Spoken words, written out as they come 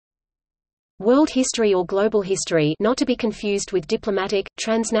World history or global history, not to be confused with diplomatic,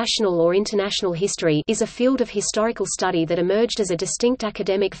 transnational or international history, is a field of historical study that emerged as a distinct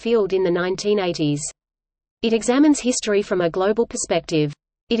academic field in the 1980s. It examines history from a global perspective.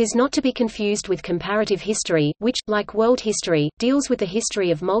 It is not to be confused with comparative history, which, like world history, deals with the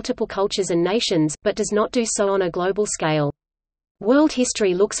history of multiple cultures and nations, but does not do so on a global scale. World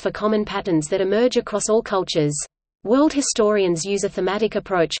history looks for common patterns that emerge across all cultures. World historians use a thematic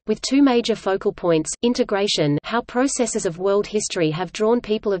approach, with two major focal points: integration, how processes of world history have drawn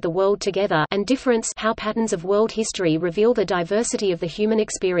people of the world together, and difference, how patterns of world history reveal the diversity of the human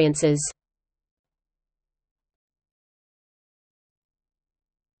experiences.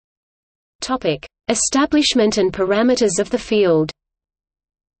 Establishment and parameters of the field.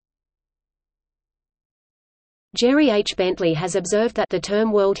 Jerry H. Bentley has observed that the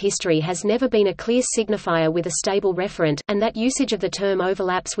term world history has never been a clear signifier with a stable referent, and that usage of the term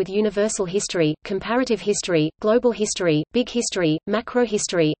overlaps with universal history, comparative history, global history, big history, macro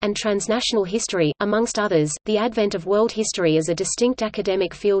history, and transnational history, amongst others. The advent of world history as a distinct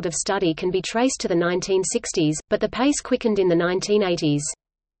academic field of study can be traced to the 1960s, but the pace quickened in the 1980s.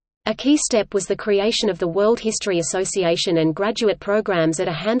 A key step was the creation of the World History Association and graduate programs at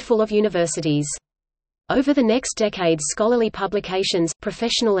a handful of universities. Over the next decades, scholarly publications,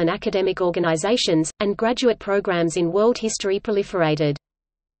 professional and academic organizations, and graduate programs in world history proliferated.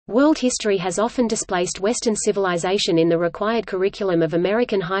 World history has often displaced Western civilization in the required curriculum of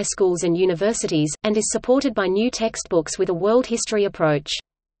American high schools and universities, and is supported by new textbooks with a world history approach.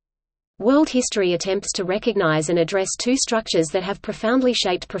 World history attempts to recognize and address two structures that have profoundly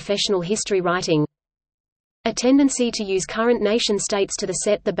shaped professional history writing: a tendency to use current nation-states to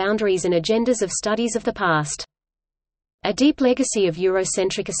set the boundaries and agendas of studies of the past. A deep legacy of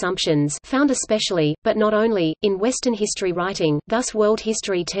Eurocentric assumptions, found especially, but not only, in Western history writing. Thus world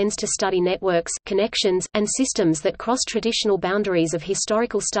history tends to study networks, connections, and systems that cross traditional boundaries of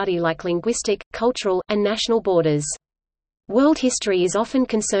historical study like linguistic, cultural, and national borders. World history is often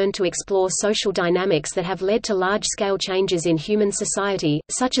concerned to explore social dynamics that have led to large-scale changes in human society,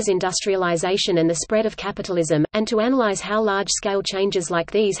 such as industrialization and the spread of capitalism, and to analyze how large-scale changes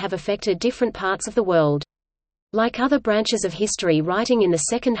like these have affected different parts of the world. Like other branches of history writing in the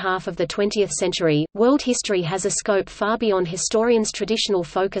second half of the 20th century, world history has a scope far beyond historians' traditional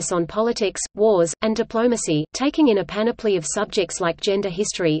focus on politics, wars, and diplomacy, taking in a panoply of subjects like gender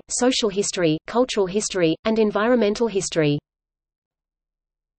history, social history, cultural history, and environmental history.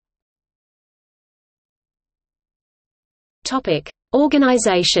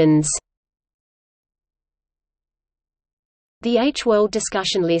 Organizations. The H-World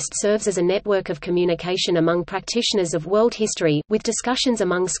Discussion List serves as a network of communication among practitioners of world history, with discussions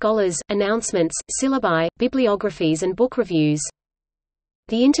among scholars, announcements, syllabi, bibliographies and book reviews.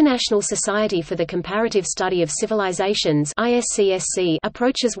 The International Society for the Comparative Study of Civilizations (ISCSC)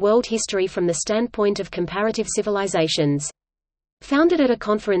 approaches world history from the standpoint of comparative civilizations. Founded at a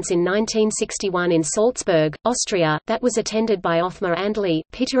conference in 1961 in Salzburg, Austria, that was attended by Othmar Anderle,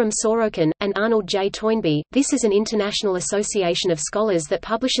 Pitirim Sorokin, and Arnold J. Toynbee, this is an international association of scholars that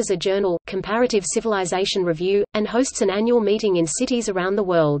publishes a journal, Comparative Civilization Review, and hosts an annual meeting in cities around the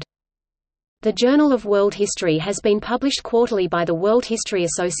world. The Journal of World History has been published quarterly by the World History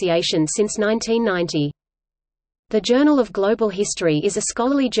Association since 1990. The Journal of Global History is a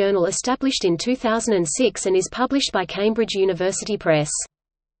scholarly journal established in 2006 and is published by Cambridge University Press.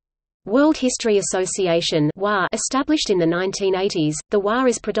 World History Association (WHA), established in the 1980s, the WHA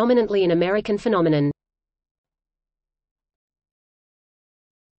is predominantly an American phenomenon.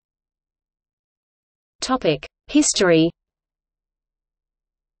 History.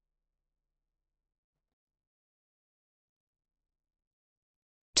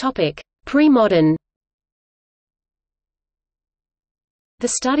 Pre-modern. The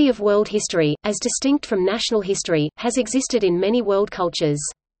study of world history, as distinct from national history, has existed in many world cultures.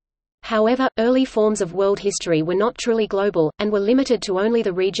 However, early forms of world history were not truly global, and were limited to only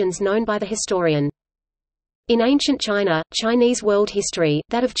the regions known by the historian. In ancient China, Chinese world history,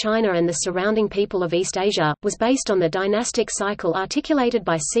 that of China and the surrounding people of East Asia, was based on the dynastic cycle articulated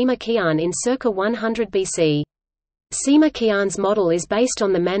by Sima Qian in circa 100 BC. Sima Qian's model is based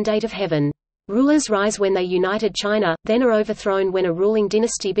on the mandate of heaven. Rulers rise when they united China, then are overthrown when a ruling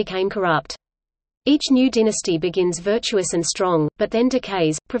dynasty became corrupt. Each new dynasty begins virtuous and strong, but then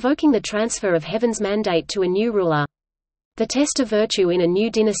decays, provoking the transfer of heaven's mandate to a new ruler. The test of virtue in a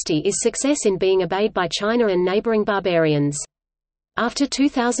new dynasty is success in being obeyed by China and neighboring barbarians. After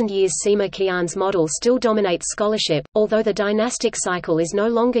 2000 years, Sima Qian's model still dominates scholarship, although the dynastic cycle is no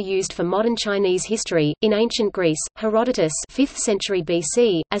longer used for modern Chinese history. In ancient Greece, Herodotus, 5th century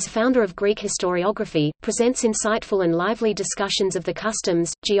BC, as founder of Greek historiography, presents insightful and lively discussions of the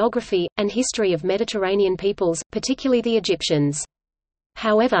customs, geography, and history of Mediterranean peoples, particularly the Egyptians.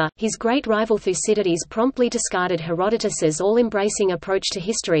 However, his great rival Thucydides promptly discarded Herodotus's all-embracing approach to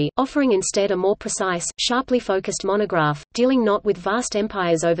history, offering instead a more precise, sharply focused monograph, dealing not with vast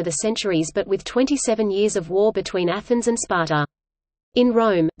empires over the centuries but with 27 years of war between Athens and Sparta. In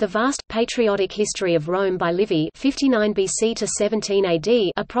Rome, the vast, patriotic history of Rome by Livy 59 BC to 17 AD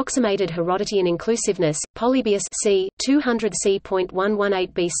approximated Herodotean inclusiveness. Polybius c. 200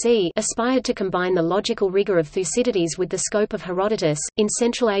 c.118 BC aspired to combine the logical rigor of Thucydides with the scope of Herodotus. In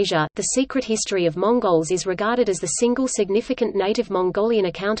Central Asia, the secret history of Mongols is regarded as the single significant native Mongolian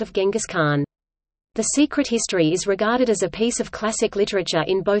account of Genghis Khan. The secret history is regarded as a piece of classic literature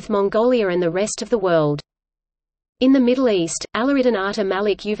in both Mongolia and the rest of the world. In the Middle East, Alaeddin Ata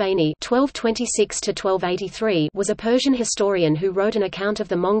Malik Uvayni (1226–1283) was a Persian historian who wrote an account of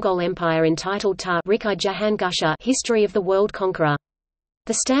the Mongol Empire entitled Tarikh-i Jahangusha, History of the World Conqueror.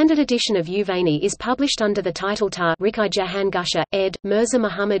 The standard edition of Uvayni is published under the title Tarikh-i Jahangusha, ed. Mirza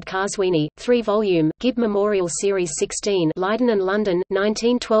Muhammad Kazwini, 3-volume, Gibb Memorial Series 16, Leiden and London,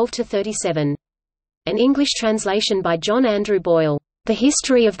 1912–37. An English translation by John Andrew Boyle, The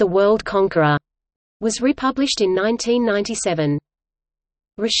History of the World Conqueror, was republished in 1997.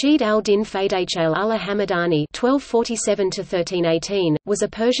 Rashid al-Din Fadaichal Allah Hamadani (1247–1318) was a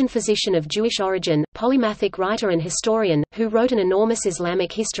Persian physician of Jewish origin, polymathic writer and historian, who wrote an enormous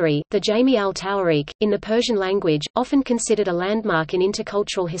Islamic history, the Jami al-Tawarikh, in the Persian language, often considered a landmark in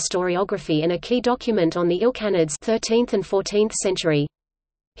intercultural historiography and a key document on the Ilkhanids 13th and 14th century.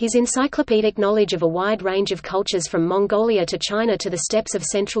 His encyclopedic knowledge of a wide range of cultures from Mongolia to China to the steppes of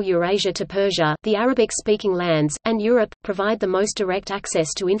Central Eurasia to Persia, the Arabic-speaking lands, and Europe, provide the most direct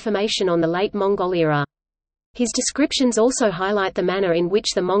access to information on the late Mongol era. His descriptions also highlight the manner in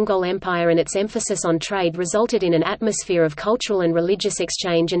which the Mongol Empire and its emphasis on trade resulted in an atmosphere of cultural and religious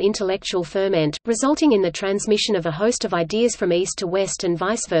exchange and intellectual ferment, resulting in the transmission of a host of ideas from east to west and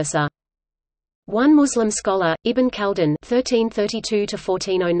vice versa. One Muslim scholar, Ibn Khaldun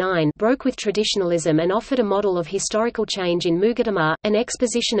 (1332–1409), broke with traditionalism and offered a model of historical change in Muqaddimah, an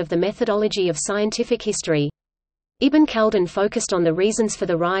exposition of the methodology of scientific history. Ibn Khaldun focused on the reasons for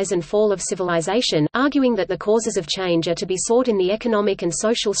the rise and fall of civilization, arguing that the causes of change are to be sought in the economic and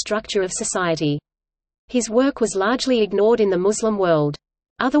social structure of society. His work was largely ignored in the Muslim world.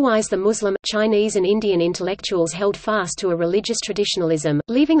 Otherwise, the Muslim, Chinese and Indian intellectuals held fast to a religious traditionalism,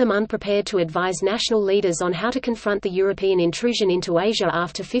 leaving them unprepared to advise national leaders on how to confront the European intrusion into Asia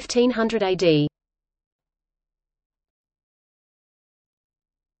after 1500 AD.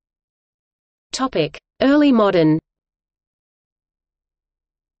 Early modern.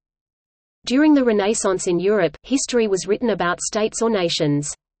 During the Renaissance in Europe, history was written about states or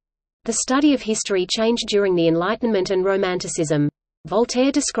nations. The study of history changed during the Enlightenment and Romanticism.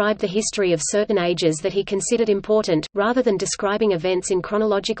 Voltaire described the history of certain ages that he considered important, rather than describing events in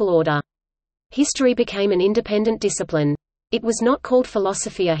chronological order. History became an independent discipline. It was not called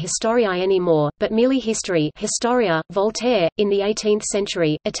philosophia historiae anymore, but merely history historia. Voltaire, in the 18th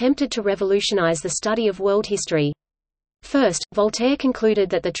century, attempted to revolutionize the study of world history. First, Voltaire concluded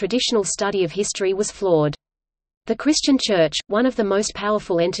that the traditional study of history was flawed. The Christian Church, one of the most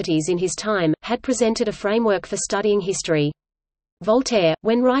powerful entities in his time, had presented a framework for studying history. Voltaire,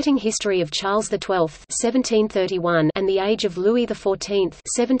 when writing History of Charles XII (1731) and The Age of Louis XIV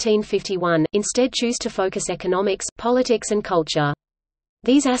 (1751), instead chose to focus economics, politics and culture.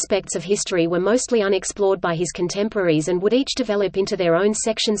 These aspects of history were mostly unexplored by his contemporaries and would each develop into their own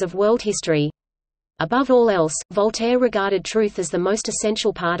sections of world history. Above all else, Voltaire regarded truth as the most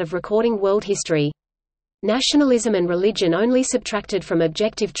essential part of recording world history. Nationalism and religion only subtracted from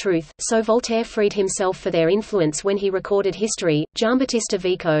objective truth, so Voltaire freed himself for their influence when he recorded history. Giambattista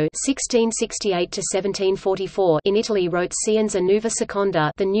Vico (1668–1744) in Italy wrote Scienza Nuova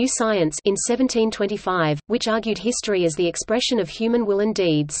Seconda, The New Science, in 1725, which argued history as the expression of human will and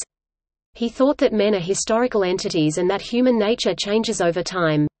deeds. He thought that men are historical entities and that human nature changes over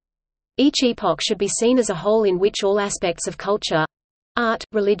time. Each epoch should be seen as a whole in which all aspects of culture, art,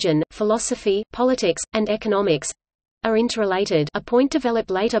 religion, philosophy, politics, and economics are interrelated, a point developed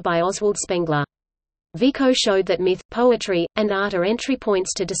later by Oswald Spengler. Vico showed that myth, poetry, and art are entry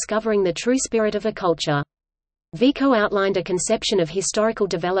points to discovering the true spirit of a culture. Vico outlined a conception of historical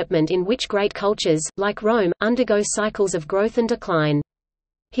development in which great cultures, like Rome, undergo cycles of growth and decline.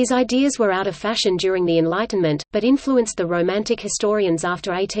 His ideas were out of fashion during the Enlightenment, but influenced the Romantic historians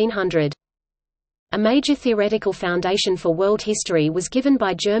after 1800. A major theoretical foundation for world history was given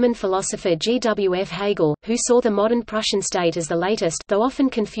by German philosopher G. W. F. Hegel, who saw the modern Prussian state as the latest, though often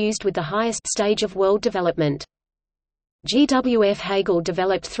confused with the highest, stage of world development. G. W. F. Hegel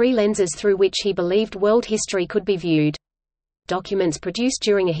developed three lenses through which he believed world history could be viewed. Documents produced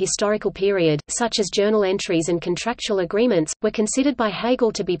during a historical period, such as journal entries and contractual agreements, were considered by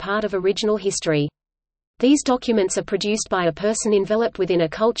Hegel to be part of original history. These documents are produced by a person enveloped within a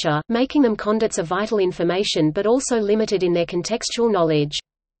culture, making them conduits of vital information but also limited in their contextual knowledge.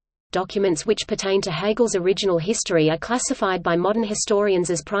 Documents which pertain to Hegel's original history are classified by modern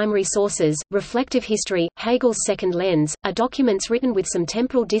historians as primary sources. Reflective history, Hegel's second lens, are documents written with some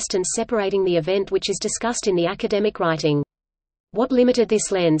temporal distance separating the event which is discussed in the academic writing. What limited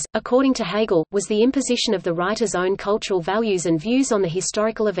this lens, according to Hegel, was the imposition of the writer's own cultural values and views on the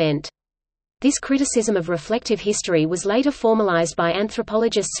historical event. This criticism of reflective history was later formalized by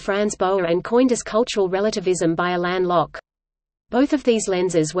anthropologists Franz Boas and coined as cultural relativism by Alain Locke. Both of these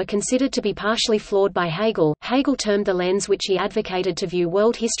lenses were considered to be partially flawed by Hegel. Hegel termed the lens which he advocated to view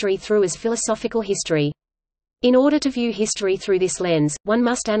world history through as philosophical history. In order to view history through this lens, one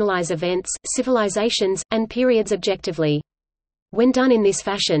must analyze events, civilizations, and periods objectively. When done in this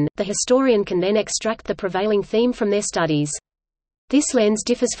fashion, the historian can then extract the prevailing theme from their studies. This lens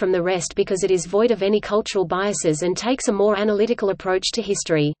differs from the rest because it is void of any cultural biases and takes a more analytical approach to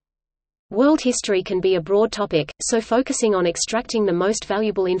history. World history can be a broad topic, so focusing on extracting the most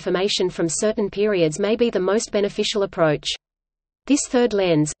valuable information from certain periods may be the most beneficial approach. This third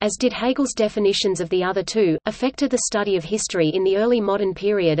lens, as did Hegel's definitions of the other two, affected the study of history in the early modern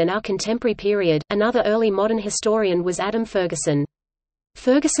period and our contemporary period. Another early modern historian was Adam Ferguson.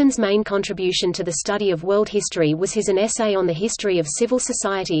 Ferguson's main contribution to the study of world history was his An Essay on the History of Civil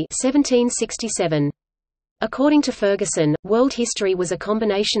Society 1767. According to Ferguson, world history was a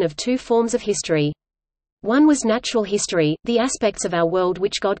combination of two forms of history. One was natural history, the aspects of our world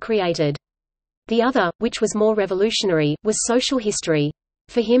which God created. The other, which was more revolutionary, was social history.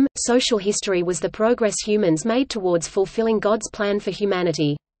 For him, social history was the progress humans made towards fulfilling God's plan for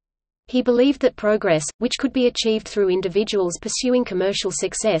humanity. He believed that progress, which could be achieved through individuals pursuing commercial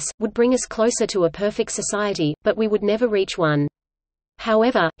success, would bring us closer to a perfect society, but we would never reach one.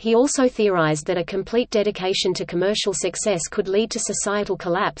 However, he also theorized that a complete dedication to commercial success could lead to societal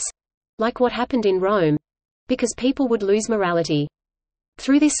collapse—like what happened in Rome—because people would lose morality.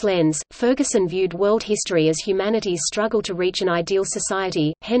 Through this lens, Ferguson viewed world history as humanity's struggle to reach an ideal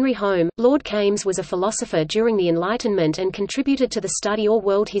society. Henry Home, Lord Kames was a philosopher during the Enlightenment and contributed to the study of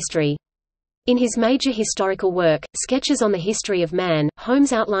world history. In his major historical work, Sketches on the History of Man,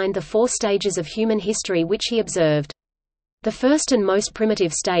 Holmes outlined the 4 stages of human history which he observed. The first and most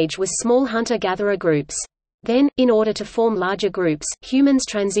primitive stage was small hunter-gatherer groups. Then, in order to form larger groups, humans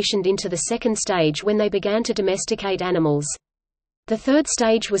transitioned into the second stage when they began to domesticate animals. The third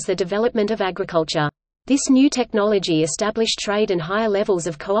stage was the development of agriculture. This new technology established trade and higher levels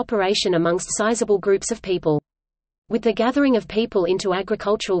of cooperation amongst sizable groups of people. With the gathering of people into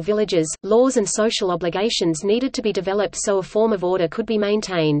agricultural villages, laws and social obligations needed to be developed so a form of order could be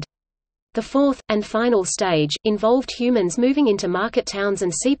maintained. The fourth, and final stage, involved humans moving into market towns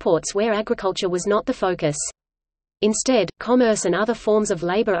and seaports where agriculture was not the focus. Instead, commerce and other forms of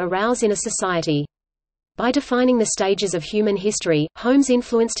labor arose in a society. By defining the stages of human history, Holmes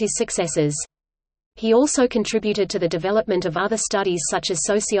influenced his successors. He also contributed to the development of other studies such as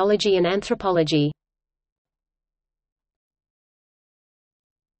sociology and anthropology.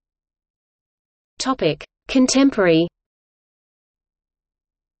 Contemporary.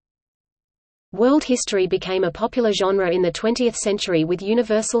 World history became a popular genre in the 20th century with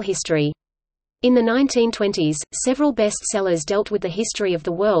universal history. In the 1920s, several bestsellers dealt with the history of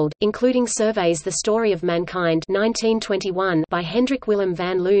the world, including Surveys the Story of Mankind 1921 by Hendrik Willem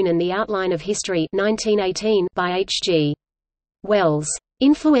van Loon and The Outline of History 1918 by H.G. Wells.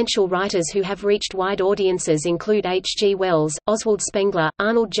 Influential writers who have reached wide audiences include H.G. Wells, Oswald Spengler,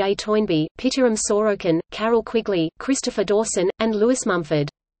 Arnold J. Toynbee, Pitirim Sorokin, Carroll Quigley, Christopher Dawson, and Lewis Mumford.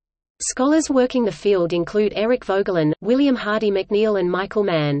 Scholars working the field include Eric Vogelin, William Hardy McNeill and Michael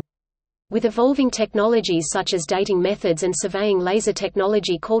Mann. With evolving technologies such as dating methods and surveying laser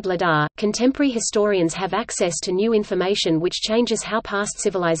technology called LIDAR, contemporary historians have access to new information which changes how past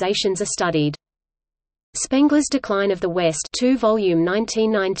civilizations are studied. Spengler's Decline of the West 2 volume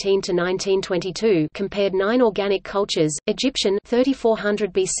 1919–1922 compared 9 organic cultures: Egyptian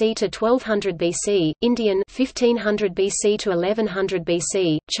 3400 BC to 1200 BC, Indian 1500 BC to 1100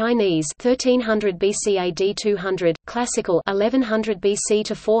 BC, Chinese 1300 BC AD 200, Classical 1100 BC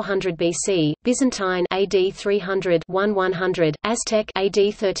to 400 BC, Byzantine AD 300 100, Aztec AD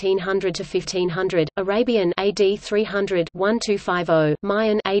 1300 to 1500, Arabian AD 300 1250,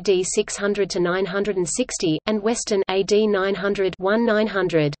 Mayan AD 600 to 960, and Western AD 900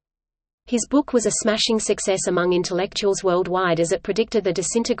 1900. His book was a smashing success among intellectuals worldwide as it predicted the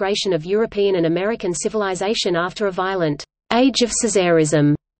disintegration of European and American civilization after a violent age of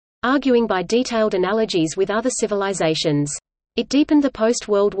Caesarism, arguing by detailed analogies with other civilizations. It deepened the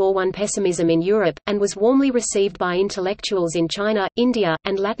post-World War I pessimism in Europe, and was warmly received by intellectuals in China, India,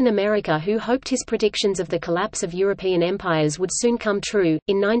 and Latin America who hoped his predictions of the collapse of European empires would soon come true.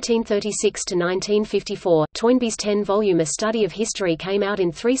 In 1936 to 1954, Toynbee's 10-volume A Study of History came out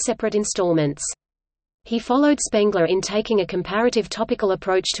in 3 separate installments. He followed Spengler in taking a comparative topical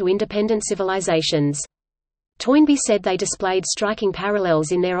approach to independent civilizations. Toynbee said they displayed striking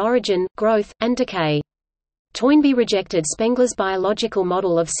parallels in their origin, growth, and decay. Toynbee rejected Spengler's biological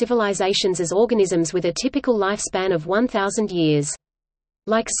model of civilizations as organisms with a typical lifespan of 1,000 years.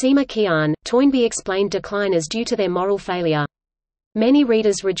 Like Sima Qian, Toynbee explained decline as due to their moral failure. Many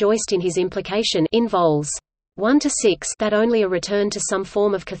readers rejoiced in his implication in vols. 1–6 that only a return to some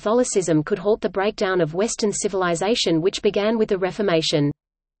form of Catholicism could halt the breakdown of Western civilization which began with the Reformation.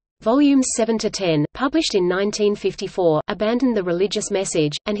 Volumes 7–10, published in 1954, abandoned the religious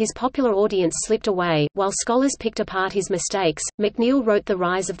message, and his popular audience slipped away. While scholars picked apart his mistakes, McNeill wrote The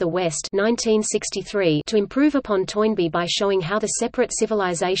Rise of the West 1963 to improve upon Toynbee by showing how the separate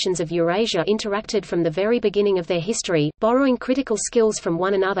civilizations of Eurasia interacted from the very beginning of their history, borrowing critical skills from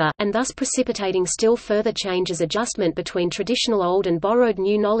one another, and thus precipitating still further change as adjustment between traditional old and borrowed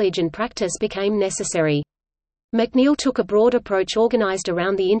new knowledge and practice became necessary. McNeill took a broad approach organized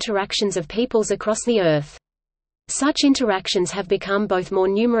around the interactions of peoples across the Earth. Such interactions have become both more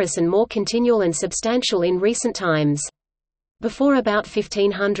numerous and more continual and substantial in recent times. Before about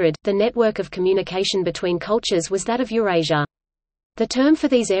 1500, the network of communication between cultures was that of Eurasia. The term for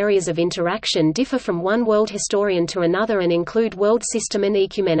these areas of interaction differ from one world historian to another and include world system and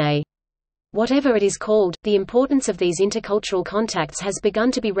ecumene. Whatever it is called, the importance of these intercultural contacts has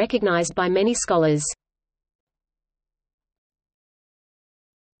begun to be recognized by many scholars.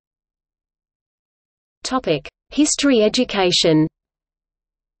 History education.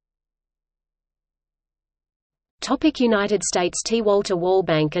 United States. T. Walter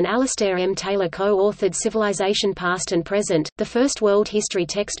Wallbank and Alastair M. Taylor co-authored Civilization Past and Present, the first world history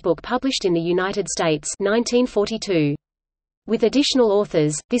textbook published in the United States 1942. With additional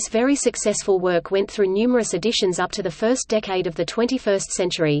authors, this very successful work went through numerous editions up to the first decade of the 21st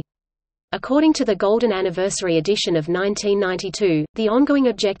century. According to the Golden Anniversary edition of 1992, the ongoing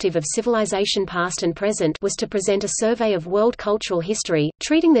objective of Civilization Past and Present was to present a survey of world cultural history,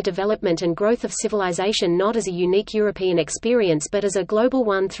 treating the development and growth of civilization not as a unique European experience but as a global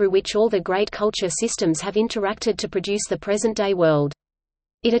one through which all the great culture systems have interacted to produce the present-day world.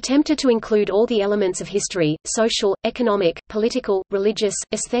 It attempted to include all the elements of history: social, economic, political, religious,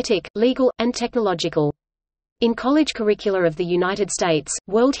 aesthetic, legal, and technological. In college curricula of the United States,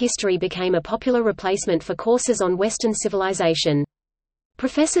 world history became a popular replacement for courses on Western civilization.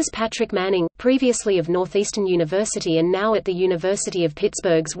 Professors Patrick Manning, previously of Northeastern University and now at the University of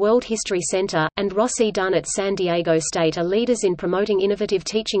Pittsburgh's World History Center, and Ross E. Dunn at San Diego State are leaders in promoting innovative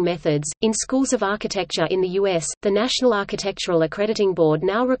teaching methods. In schools of architecture in the U.S., the National Architectural Accrediting Board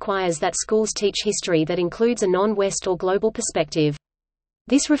now requires that schools teach history that includes a non-West or global perspective.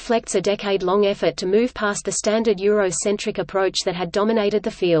 This reflects a decade-long effort to move past the standard Euro-centric approach that had dominated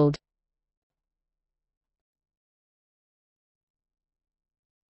the field.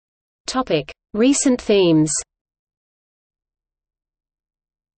 Recent themes.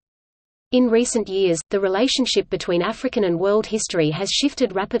 In recent years, the relationship between African and world history has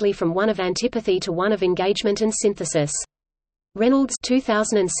shifted rapidly from one of antipathy to one of engagement and synthesis. Reynolds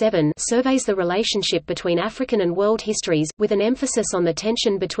 2007 surveys the relationship between African and world histories, with an emphasis on the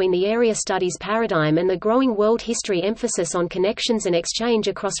tension between the area studies paradigm and the growing world history emphasis on connections and exchange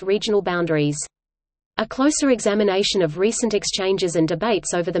across regional boundaries. A closer examination of recent exchanges and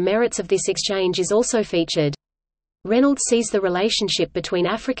debates over the merits of this exchange is also featured. Reynolds sees the relationship between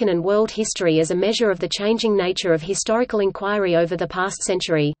African and world history as a measure of the changing nature of historical inquiry over the past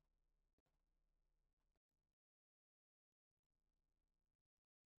century.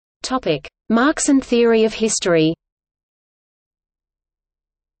 Marxian theory of history.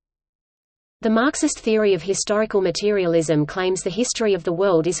 The Marxist theory of historical materialism claims the history of the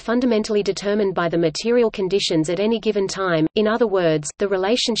world is fundamentally determined by the material conditions at any given time, in other words, the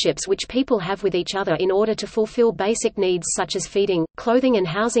relationships which people have with each other in order to fulfill basic needs such as feeding, clothing and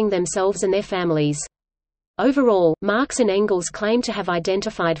housing themselves and their families. Overall, Marx and Engels claim to have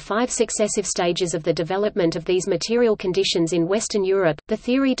identified 5 successive stages of the development of these material conditions in Western Europe. The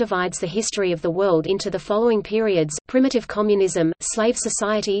theory divides the history of the world into the following periods: primitive communism, slave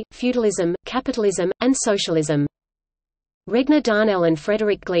society, feudalism, capitalism, and socialism. Regner Darnell and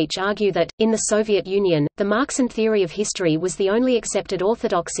Frederick Gleich argue that, in the Soviet Union, the Marxian theory of history was the only accepted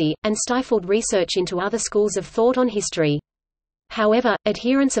orthodoxy, and stifled research into other schools of thought on history. However,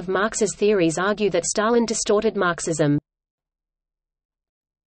 adherents of Marx's theories argue that Stalin distorted Marxism.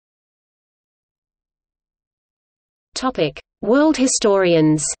 World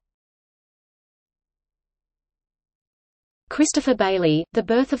historians. Christopher Bailey, The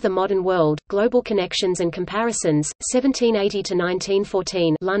Birth of the Modern World, Global Connections and Comparisons,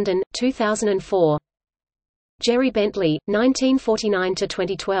 1780–1914 London, 2004. Jerry Bentley,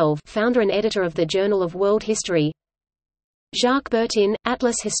 1949–2012 founder and editor of the Journal of World History. Jacques Bertin,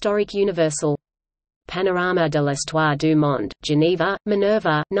 Atlas historique universel. Panorama de l'histoire du monde, Geneva,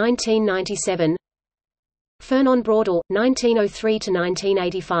 Minerva, 1997. Fernand Braudel,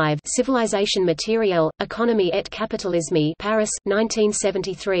 1903–1985 Civilisation matérielle, Économie et capitalisme Paris,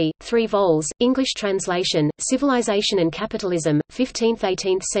 1973, 3 vols, English translation, Civilization and Capitalism,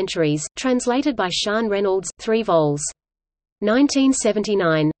 15th–18th centuries, translated by Sean Reynolds, 3 vols.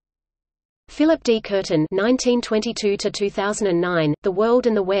 1979. Philip D. Curtin, 1922–2009, The World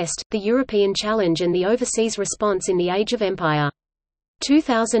and the West, The European Challenge and the Overseas Response in the Age of Empire.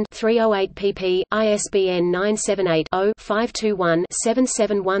 2000, 308 pp. ISBN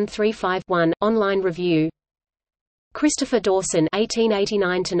 978-0-521-77135-1, online review. Christopher Dawson,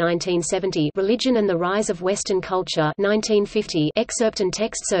 1889–1970, Religion and the Rise of Western Culture, 1950, excerpt and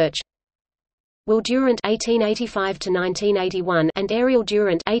text search. Will Durant, 1885–1981, and Ariel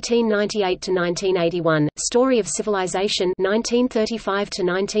Durant, 1898–1981, Story of Civilization,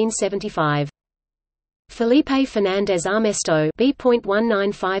 1935–1975. Felipe Fernández Armesto,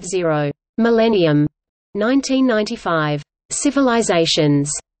 B.1950, Millennium, 1995.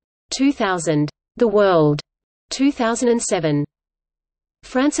 Civilizations, 2000. The World, 2007.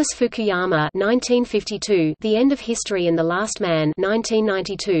 Francis Fukuyama, 1952, The End of History and the Last Man,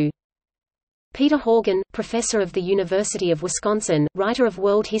 1992. Peter Horgan, professor of the University of Wisconsin, writer of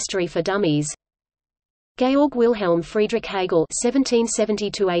World History for Dummies. Georg Wilhelm Friedrich Hegel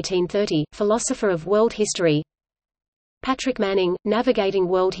 (1770–1830), philosopher of world history. Patrick Manning, Navigating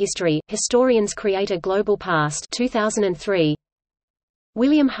World History: Historians Create a Global Past, 2003.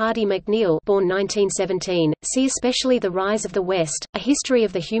 William Hardy McNeill, born 1917, see especially The Rise of the West: A History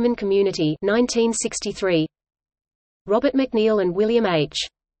of the Human Community, 1963. Robert McNeill and William H.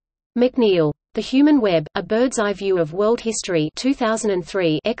 McNeill, The Human Web: A Bird's Eye View of World History,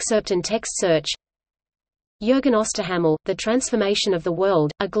 2003, excerpt and text search. Jürgen Osterhammel, The Transformation of the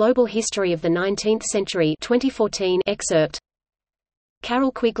World: A Global History of the 19th Century, 2014, excerpt.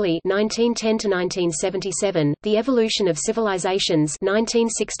 Carroll Quigley, 1910–1977, The Evolution of Civilizations,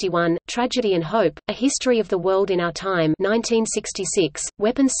 1961, Tragedy and Hope: A History of the World in Our Time, 1966,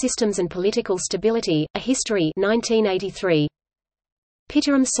 Weapons Systems and Political Stability: A History, 1983.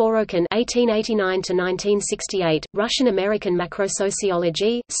 Pitirim Sorokin, 1889–1968, Russian-American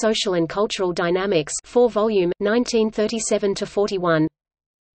Macrosociology, Social and Cultural Dynamics, 4-volume, 1937–41.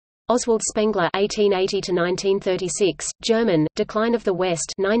 Oswald Spengler, 1880–1936, German, Decline of the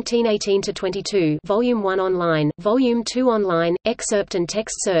West, 1918–22, Volume 1 online, Volume 2 online, excerpt and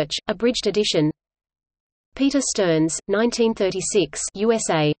text search, abridged edition. Peter Stearns, 1936,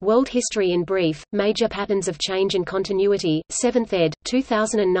 USA, World History in Brief, Major Patterns of Change and Continuity, 7th ed.,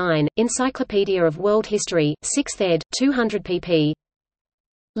 2009, Encyclopedia of World History, 6th ed., 200 pp.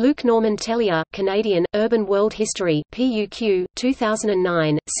 Luke Norman Tellier, Canadian, Urban World History, PUQ,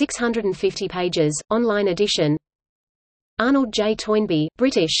 2009, 650 pages, online edition. Arnold J. Toynbee,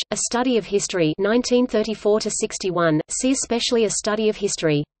 British, A Study of History, 1934–61, see especially A Study of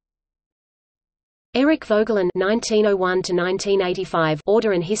History. Eric Vogelin, 1901–1985,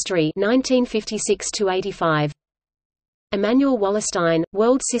 Order and History, 1956–85. Emmanuel Wallerstein,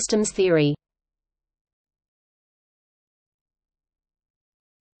 World Systems Theory.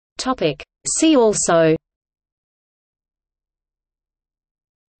 Topic. See also: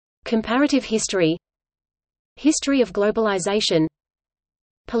 Comparative history, History of globalization,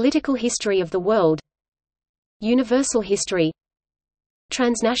 Political history of the world, Universal history,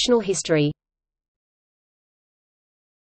 Transnational history.